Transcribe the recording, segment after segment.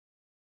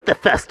The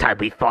first time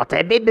we fought,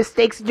 I made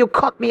mistakes and you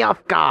caught me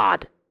off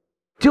guard.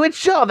 To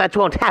ensure that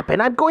won't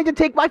happen, I'm going to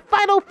take my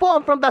final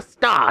form from the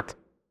start.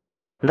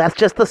 That's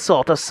just the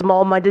sort of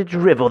small-minded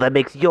drivel that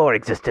makes your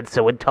existence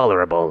so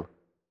intolerable.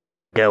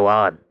 Go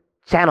on,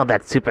 channel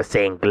that Super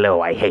Saiyan glow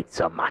I hate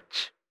so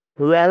much.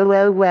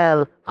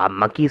 Well, our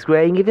monkey's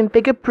wearing even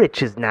bigger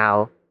breeches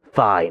now.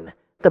 Fine,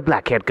 the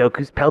black-haired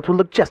Goku's pelt will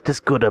look just as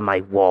good on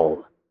my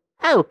wall.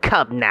 Oh,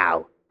 come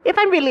now. If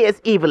I'm really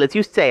as evil as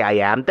you say I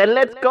am, then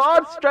let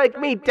God strike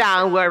me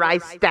down where I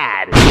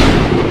stand.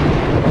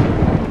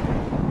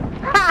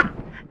 Ha!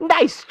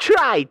 Nice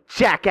try,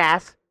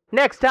 jackass!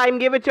 Next time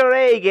give it your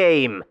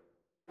A-game.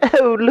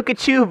 Oh, look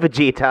at you,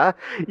 Vegeta.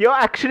 You're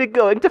actually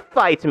going to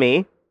fight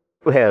me.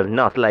 Well,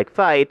 not like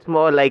fight,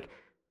 more like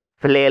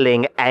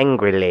flailing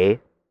angrily.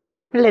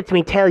 Let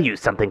me tell you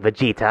something,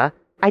 Vegeta.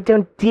 I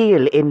don't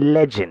deal in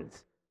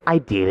legends. I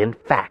deal in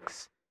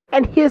facts.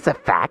 And here's a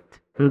fact.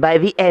 By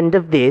the end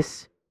of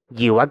this,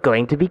 you are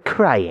going to be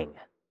crying.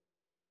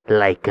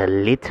 Like a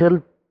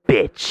little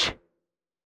bitch.